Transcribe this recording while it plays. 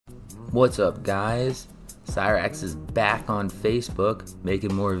What's up, guys? Cyraxx is back on Facebook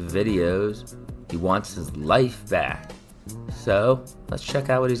making more videos. He wants his life back. So, let's check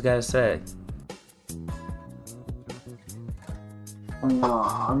out what he's got to say.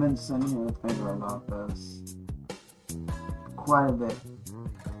 I've been sitting here thinking about this quite a bit.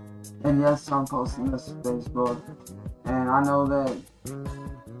 And yes, I'm posting this to Facebook. And I know that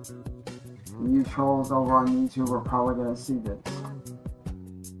you trolls over on YouTube are probably going to see this.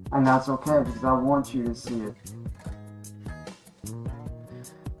 And that's okay, because I want you to see it.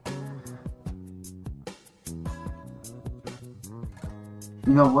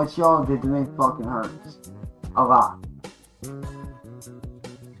 You know, what y'all did to me fucking hurts. A lot.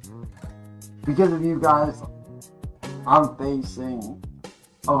 Because of you guys, I'm facing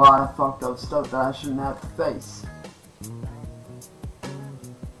a lot of fucked up stuff that I shouldn't have to face.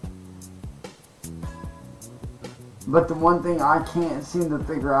 But the one thing I can't seem to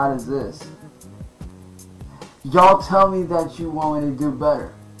figure out is this. Y'all tell me that you want me to do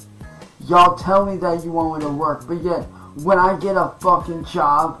better. Y'all tell me that you want me to work, but yet, when I get a fucking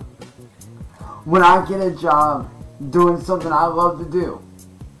job, when I get a job doing something I love to do,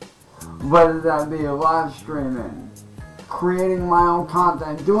 whether that be live streaming, creating my own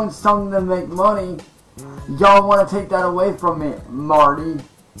content, doing something to make money, y'all want to take that away from me, Marty.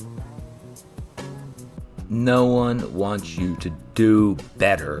 No one wants you to do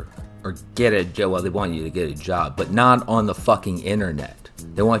better or get a job. Well, they want you to get a job, but not on the fucking internet.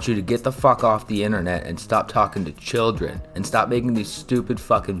 They want you to get the fuck off the internet and stop talking to children and stop making these stupid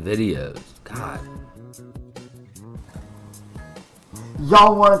fucking videos. God.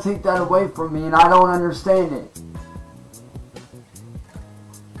 Y'all want to take that away from me and I don't understand it.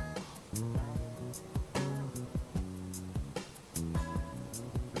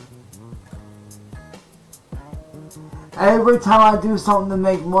 Every time I do something to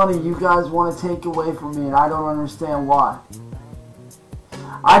make money, you guys want to take away from me and I don't understand why.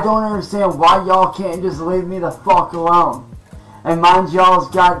 I don't understand why y'all can't just leave me the fuck alone and mind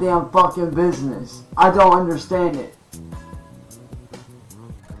y'all's goddamn fucking business. I don't understand it.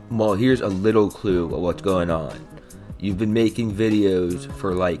 Well, here's a little clue of what's going on. You've been making videos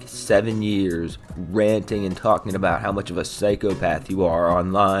for like 7 years, ranting and talking about how much of a psychopath you are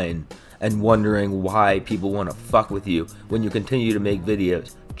online, and wondering why people want to fuck with you when you continue to make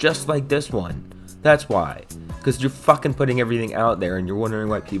videos just like this one. That's why. Because you're fucking putting everything out there and you're wondering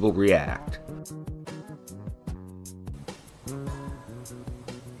why people react.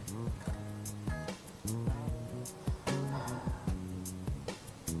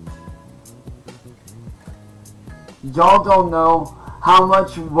 Y'all don't know how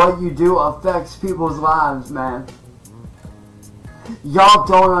much what you do affects people's lives, man. Y'all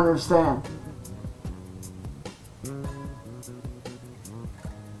don't understand.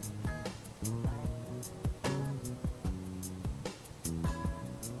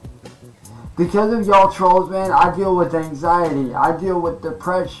 Because of y'all trolls, man, I deal with anxiety. I deal with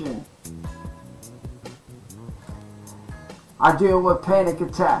depression. I deal with panic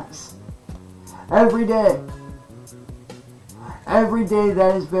attacks. Every day. Every day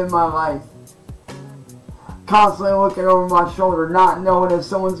that has been my life. Constantly looking over my shoulder, not knowing if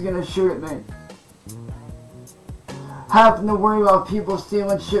someone's gonna shoot at me. Having to worry about people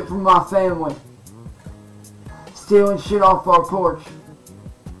stealing shit from my family. Stealing shit off our porch.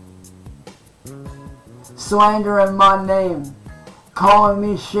 Slandering my name. Calling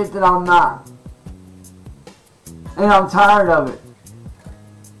me shit that I'm not. And I'm tired of it.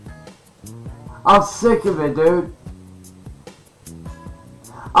 I'm sick of it, dude.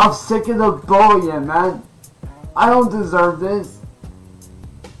 I'm sick of the bullying, man. I don't deserve this.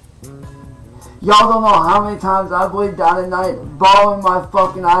 Y'all don't know how many times I've laid down at night, bawling my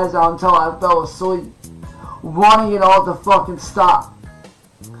fucking eyes out until I fell asleep, wanting it all to fucking stop.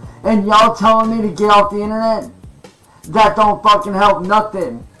 And y'all telling me to get off the internet? That don't fucking help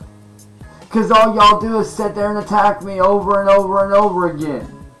nothing. Cause all y'all do is sit there and attack me over and over and over again.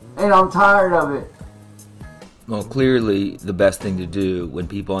 And I'm tired of it. Well, clearly the best thing to do when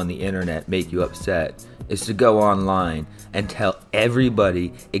people on the internet make you upset is to go online and tell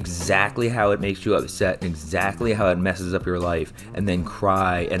everybody exactly how it makes you upset and exactly how it messes up your life, and then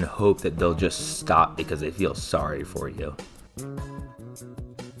cry and hope that they'll just stop because they feel sorry for you.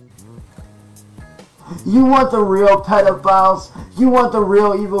 You want the real pedophiles? You want the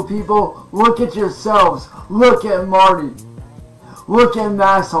real evil people? Look at yourselves. Look at Marty. Look at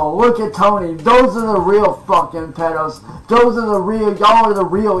Masshole. Look at Tony. Those are the real fucking pedos. Those are the real, y'all are the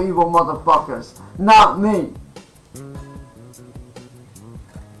real evil motherfuckers. Not me.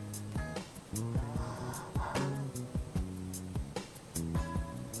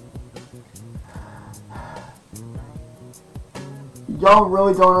 Y'all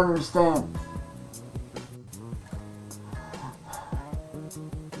really don't understand.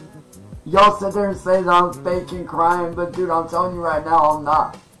 Y'all sit there and say that I'm faking crying, but dude, I'm telling you right now, I'm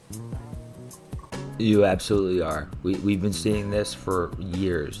not. You absolutely are. We've been seeing this for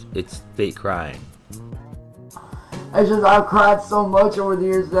years. It's fake crying. It's just I've cried so much over the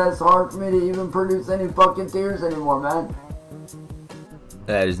years that it's hard for me to even produce any fucking tears anymore, man.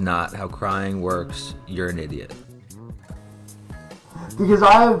 That is not how crying works. You're an idiot. Because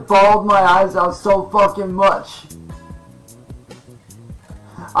I have bawled my eyes out so fucking much.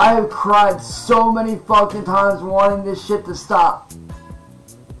 I have cried so many fucking times wanting this shit to stop.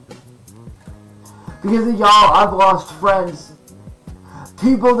 Because of y'all, I've lost friends.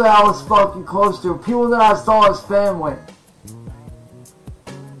 People that I was fucking close to. People that I saw as family.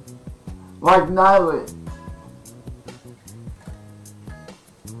 Like Nyla.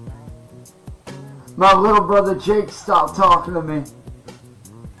 My little brother Jake stopped talking to me.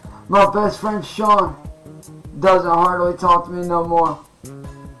 My best friend Sean doesn't hardly talk to me no more.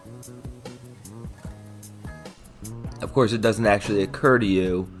 Of course, it doesn't actually occur to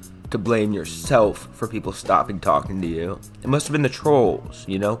you to blame yourself for people stopping talking to you. It must have been the trolls,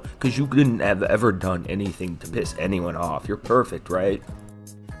 you know? Because you couldn't have ever done anything to piss anyone off. You're perfect, right?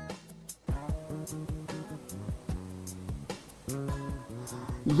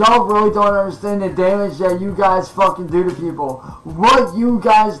 Y'all really don't understand the damage that you guys fucking do to people. What you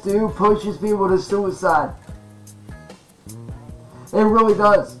guys do pushes people to suicide. It really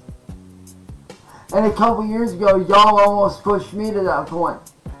does. And a couple years ago, y'all almost pushed me to that point.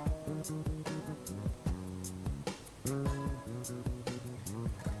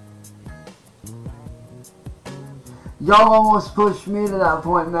 Y'all almost pushed me to that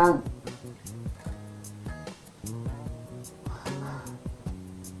point, man.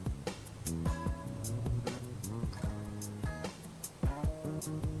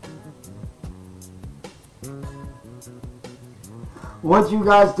 What you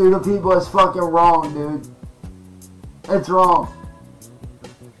guys do to people is fucking wrong, dude. It's wrong.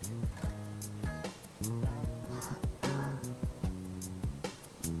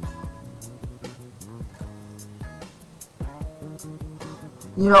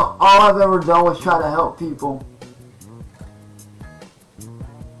 You know, all I've ever done was try to help people.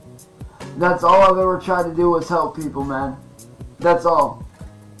 That's all I've ever tried to do was help people, man. That's all.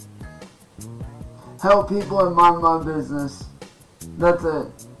 Help people and mind my business. That's it.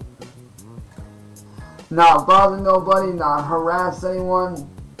 Not bother nobody, not harass anyone.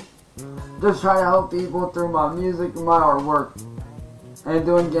 Just try to help people through my music and my artwork. And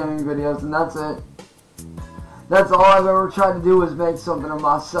doing gaming videos, and that's it. That's all I've ever tried to do is make something of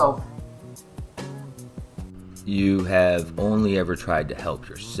myself. You have only ever tried to help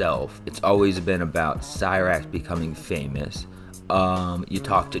yourself. It's always been about Cyraxx becoming famous. You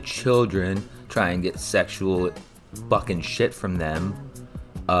talk to children, try and get sexual fucking shit from them.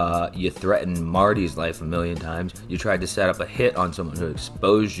 You threatened Marty's life a million times. You tried to set up a hit on someone who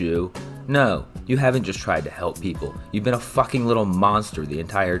exposed you. No, you haven't just tried to help people. You've been a fucking little monster the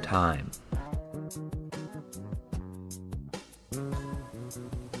entire time.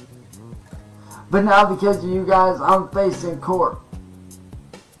 But now because of you guys, I'm facing court.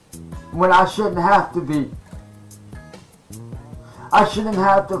 When I shouldn't have to be. I shouldn't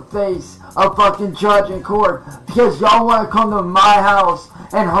have to face a fucking judge in court because y'all want to come to my house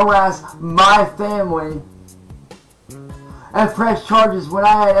and harass my family and press charges when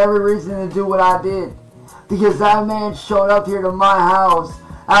I had every reason to do what I did. Because that man showed up here to my house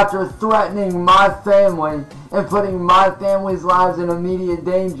after threatening my family and putting my family's lives in immediate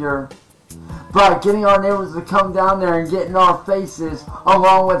danger by getting our neighbors to come down there and get in our faces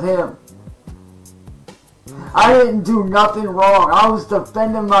along with him. I didn't do nothing wrong. I was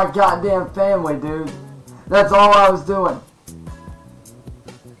defending my goddamn family, dude. That's all I was doing.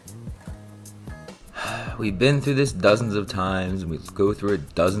 We've been through this dozens of times, and we'll go through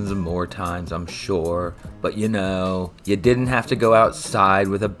it dozens of more times, I'm sure. But you know, you didn't have to go outside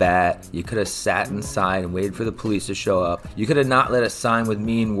with a bat. You could have sat inside and waited for the police to show up. You could have not let a sign with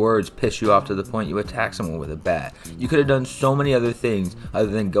mean words piss you off to the point you attack someone with a bat. You could have done so many other things other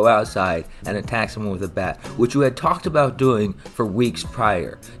than go outside and attack someone with a bat, which you had talked about doing for weeks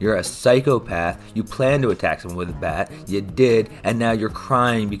prior. You're a psychopath. You planned to attack someone with a bat. You did, and now you're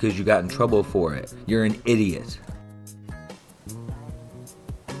crying because you got in trouble for it. You're an idiot.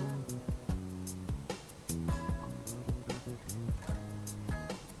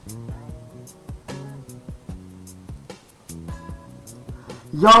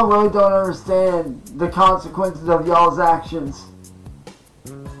 Y'all really don't understand the consequences of y'all's actions.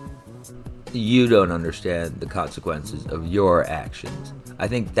 You don't understand the consequences of your actions. I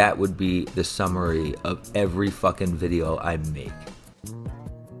think that would be the summary of every fucking video I make.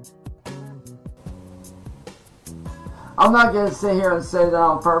 I'm not gonna sit here and say that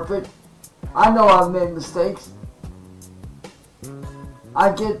I'm perfect. I know I've made mistakes.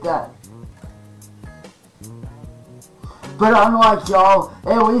 I get that. But unlike y'all,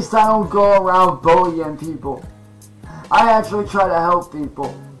 at least I don't go around bullying people. I actually try to help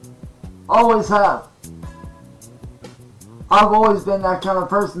people. Always have. I've always been that kind of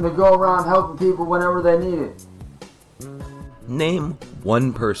person to go around helping people whenever they need it. Name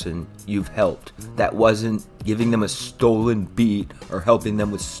one person you've helped that wasn't giving them a stolen beat or helping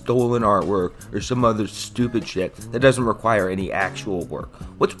them with stolen artwork or some other stupid shit that doesn't require any actual work.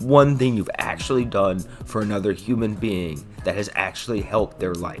 What's one thing you've actually done for another human being that has actually helped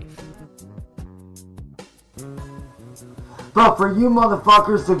their life? But for you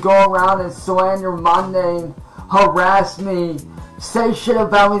motherfuckers to go around and slander my name, harass me, say shit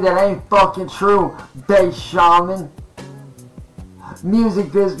about me that ain't fucking true, Bass Shaman,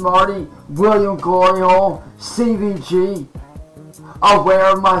 Music Biz Marty, William Gloryhole, CVG, Aware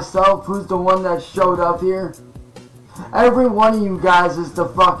of Myself, who's the one that showed up here. Every one of you guys is to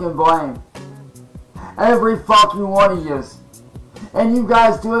fucking blame. Every fucking one of yous. And you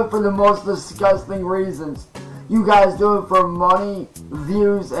guys do it for the most disgusting reasons. You guys do it for money,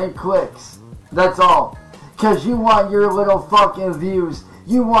 views, and clicks. That's all. Cause you want your little fucking views.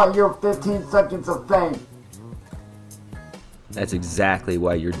 You want your 15 seconds of fame. That's exactly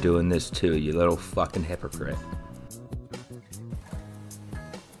why you're doing this too, you little fucking hypocrite.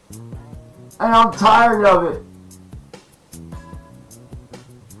 And I'm tired of it.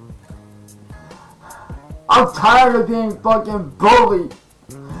 I'm tired of being fucking bullied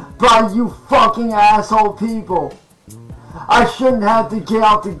by you fucking asshole people. I shouldn't have to get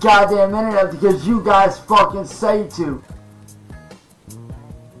off the goddamn internet because you guys fucking say to.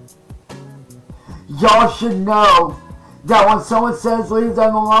 Y'all should know that when someone says leave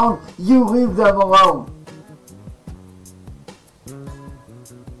them alone, you leave them alone.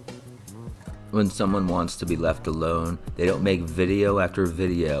 When someone wants to be left alone, they don't make video after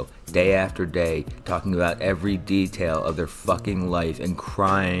video, day after day, talking about every detail of their fucking life and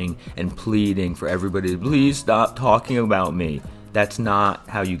crying and pleading for everybody to please stop talking about me. That's not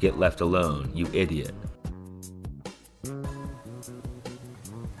how you get left alone, you idiot.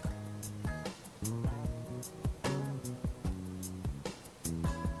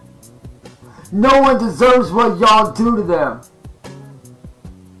 No one deserves what y'all do to them.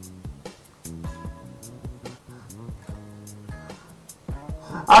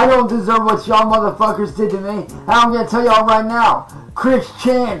 I don't deserve what y'all motherfuckers did to me. And I'm gonna tell y'all right now, Chris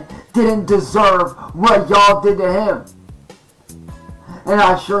Chan didn't deserve what y'all did to him. And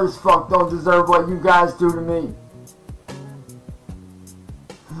I sure as fuck don't deserve what you guys do to me.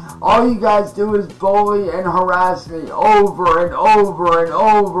 All you guys do is bully and harass me over and over and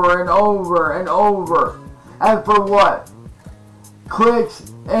over and over and over. And for what?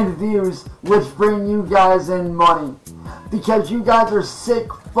 Clicks and views, which bring you guys in money. Because you guys are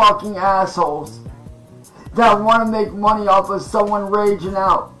sick fucking assholes that want to make money off of someone raging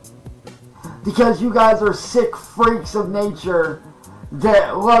out. Because you guys are sick freaks of nature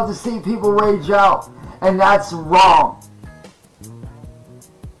that love to see people rage out. And that's wrong.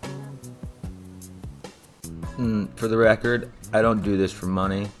 For the record, I don't do this for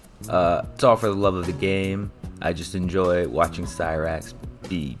money. It's all for the love of the game. I just enjoy watching Cyraxx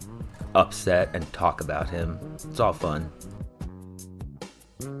be upset and talk about him. It's all fun.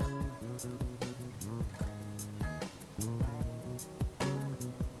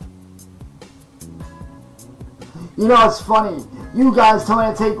 You know, it's funny. You guys tell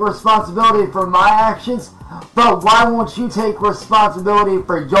me to take responsibility for my actions, but why won't you take responsibility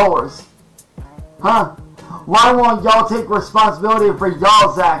for yours? Huh? Why won't y'all take responsibility for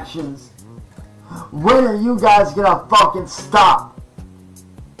y'all's actions? When are you guys gonna fucking stop?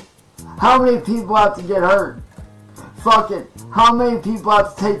 How many people have to get hurt? Fuck it. How many people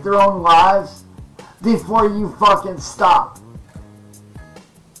have to take their own lives before you fucking stop?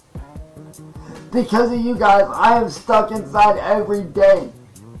 Because of you guys, I am stuck inside every day.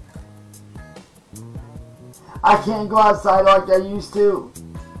 I can't go outside like I used to.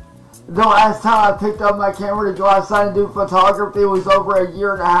 The last time I picked up my camera to go outside and do photography was over 1.5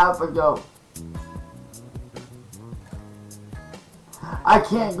 years ago. I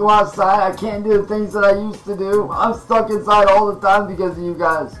can't go outside. I can't do the things that I used to do. I'm stuck inside all the time because of you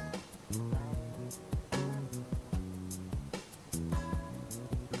guys.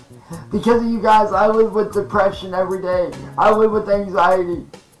 Because of you guys, I live with depression every day. I live with anxiety.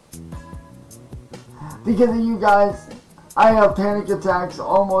 Because of you guys, I have panic attacks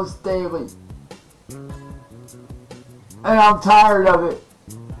almost daily. And I'm tired of it.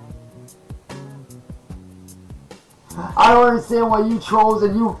 I don't understand why you trolls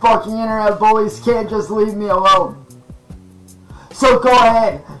and you fucking internet bullies can't just leave me alone. So go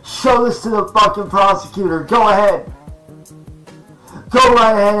ahead, show this to the fucking prosecutor. Go ahead. Go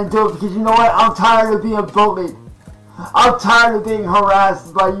right ahead and do it, because you know what? I'm tired of being bullied. I'm tired of being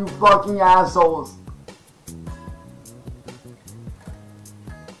harassed by you fucking assholes.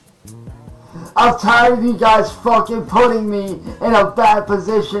 I'm tired of you guys fucking putting me in a bad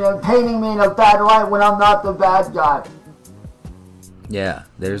position and painting me in a bad light when I'm not the bad guy. Yeah,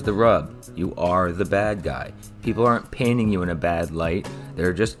 there's the rub. You are the bad guy. People aren't painting you in a bad light.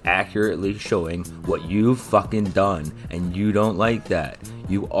 They're just accurately showing what you've fucking done, and you don't like that.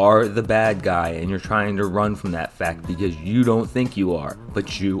 You are the bad guy, and you're trying to run from that fact because you don't think you are,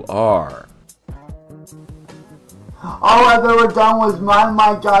 but you are. All I've ever done was mind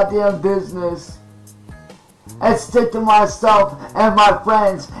my goddamn business and stick to myself and my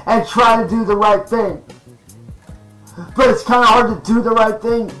friends and try to do the right thing. But it's kind of hard to do the right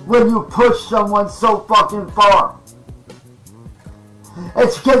thing when you push someone so fucking far.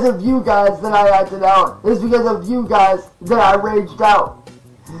 It's because of you guys that I acted out. It's because of you guys that I raged out.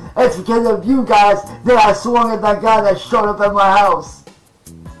 It's because of you guys that I swung at that guy that showed up at my house.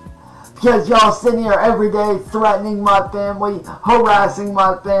 Because y'all sitting here every day threatening my family, harassing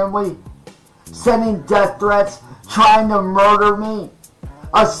my family, sending death threats, trying to murder me,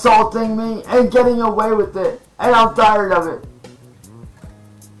 assaulting me, and getting away with it. And I'm tired of it.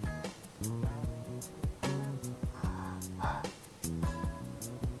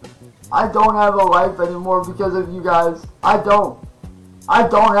 I don't have a life anymore because of you guys. I don't. I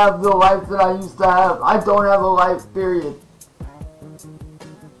don't have the life that I used to have. I don't have a life, period.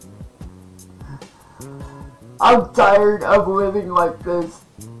 I'm tired of living like this.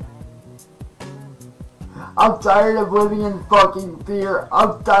 I'm tired of living in fucking fear.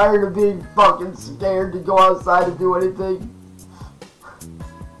 I'm tired of being fucking scared to go outside and do anything.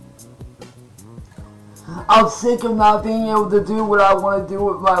 I'm sick of not being able to do what I want to do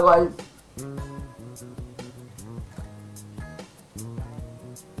with my life.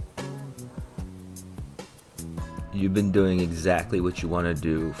 You've been doing exactly what you want to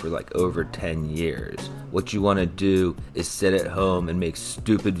do for like over 10 years. What you want to do is sit at home and make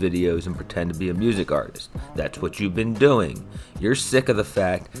stupid videos and pretend to be a music artist. That's what you've been doing. You're sick of the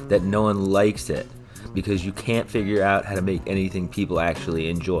fact that no one likes it because you can't figure out how to make anything people actually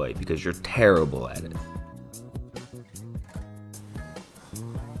enjoy because you're terrible at it.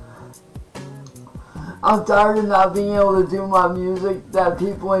 I'm tired of not being able to do my music that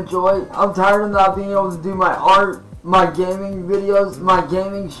people enjoy. I'm tired of not being able to do my art, my gaming videos, my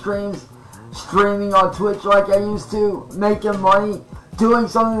gaming streams, streaming on Twitch like I used to, making money, doing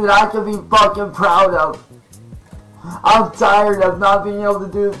something that I could be fucking proud of. I'm tired of not being able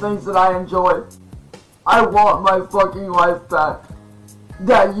to do the things that I enjoy. I want my fucking life back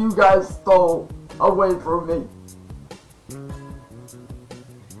that you guys stole away from me.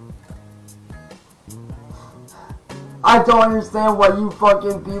 I don't understand why you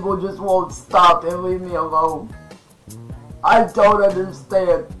fucking people just won't stop and leave me alone. I don't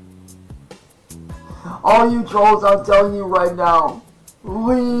understand. All you trolls, I'm telling you right now,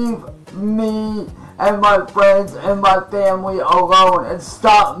 leave me and my friends and my family alone and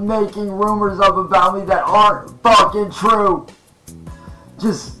stop making rumors up about me that aren't fucking true.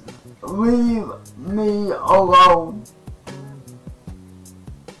 Just leave me alone.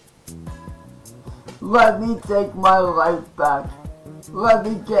 Let me take my life back. Let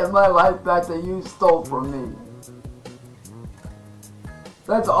me get my life back that you stole from me.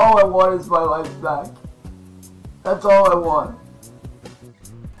 That's all I want is my life back. That's all I want.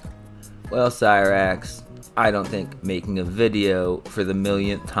 Well, Cyraxx, I don't think making a video for the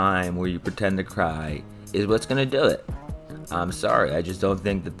millionth time where you pretend to cry is what's gonna do it. I'm sorry, I just don't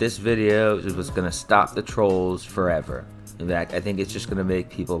think that this video is what's gonna stop the trolls forever. In fact, I think it's just gonna make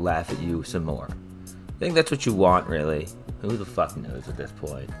people laugh at you some more. I think that's what you want, really. Who the fuck knows at this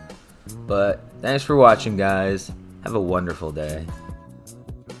point? But thanks for watching, guys. Have a wonderful day.